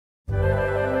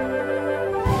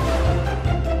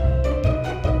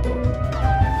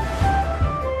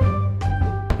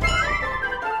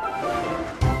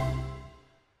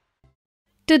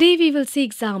Today we will see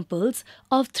examples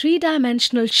of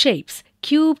three-dimensional shapes: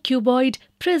 cube, cuboid,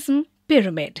 prism,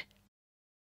 pyramid.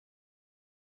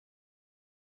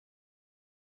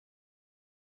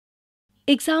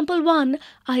 Example 1.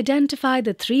 Identify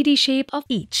the 3D shape of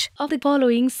each of the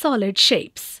following solid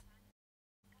shapes.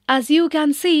 As you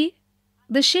can see,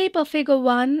 the shape of figure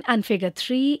 1 and figure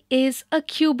 3 is a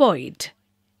cuboid.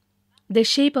 The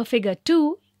shape of figure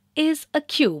 2 is a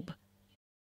cube.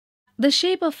 The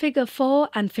shape of figure 4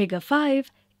 and figure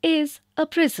 5 is a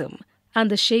prism, and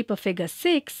the shape of figure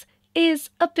 6 is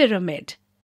a pyramid.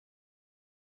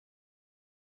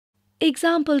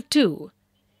 Example 2.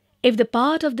 If the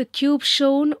part of the cube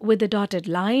shown with the dotted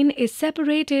line is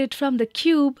separated from the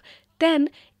cube, then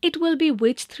it will be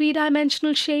which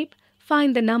three-dimensional shape?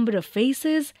 Find the number of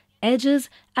faces, edges,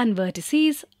 and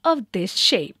vertices of this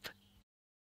shape.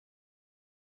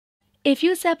 If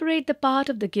you separate the part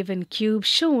of the given cube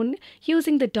shown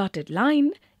using the dotted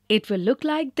line, it will look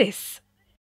like this.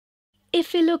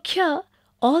 If we look here,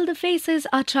 all the faces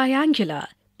are triangular,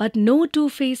 but no two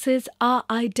faces are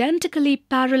identically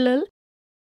parallel.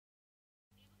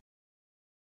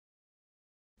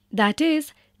 That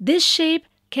is, this shape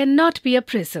cannot be a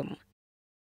prism.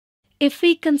 If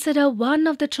we consider one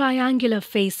of the triangular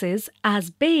faces as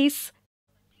base,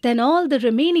 then all the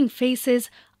remaining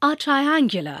faces are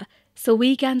triangular, so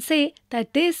we can say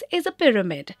that this is a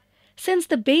pyramid. Since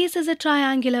the base is a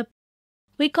triangular,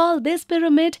 we call this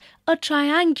pyramid a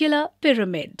triangular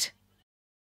pyramid.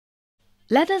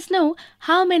 Let us know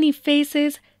how many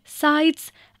faces,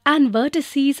 sides, and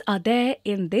vertices are there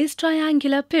in this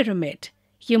triangular pyramid.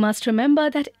 You must remember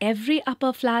that every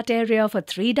upper flat area of a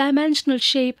three-dimensional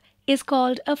shape is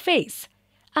called a face.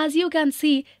 As you can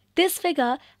see, this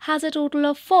figure has a total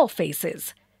of 4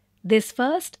 faces. This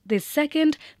first, this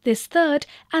second, this third,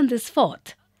 and this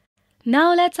fourth.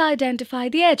 Now let's identify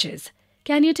the edges.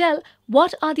 Can you tell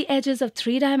what are the edges of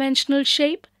three-dimensional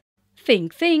shape?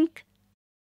 Think.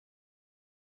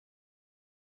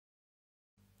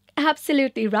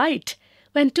 Absolutely right.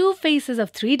 When two faces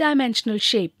of three-dimensional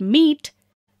shape meet,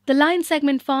 the line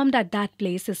segment formed at that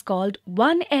place is called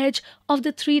one edge of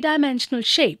the three-dimensional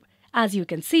shape. As you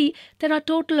can see, there are a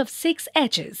total of 6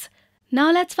 edges.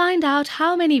 Now let's find out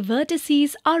how many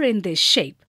vertices are in this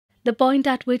shape. The point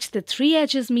at which the 3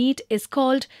 edges meet is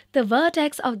called the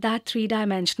vertex of that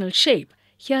three-dimensional shape.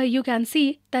 Here you can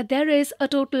see that there is a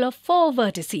total of 4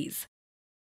 vertices.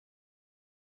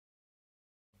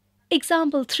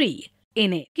 Example 3.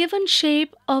 In a given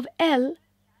shape of L,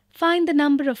 find the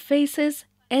number of faces,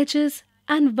 edges,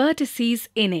 and vertices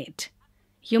in it.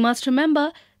 You must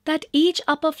remember that each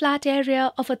upper flat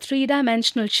area of a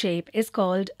three-dimensional shape is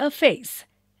called a face.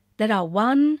 There are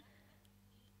 1,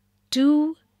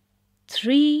 2,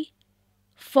 3,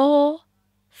 4,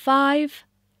 5,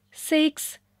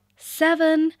 6,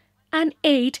 7, and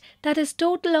 8. That is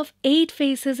total of 8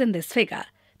 faces in this figure.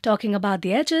 Talking about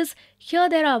the edges, here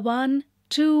there are 1,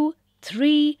 2,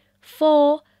 3,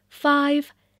 4,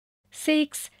 5,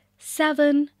 6,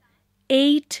 7,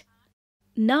 8,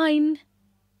 9,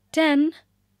 10,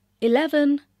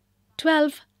 11,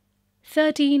 12,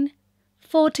 13,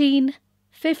 14,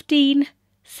 15,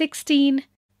 16,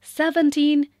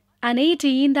 17, and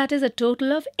 18. That is a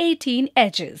total of 18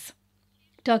 edges.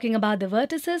 Talking about the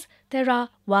vertices, there are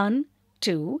 1,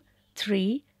 2,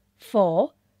 3,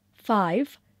 4,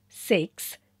 5,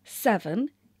 6, 7,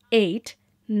 8,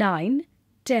 9,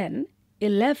 10,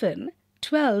 11,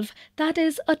 12. That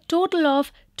is a total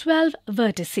of 12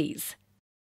 vertices.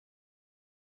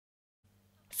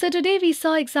 So today we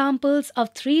saw examples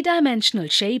of three-dimensional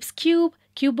shapes: cube,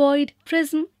 cuboid,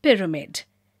 prism, pyramid.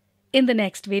 In the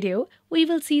next video, we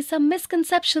will see some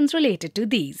misconceptions related to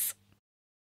these.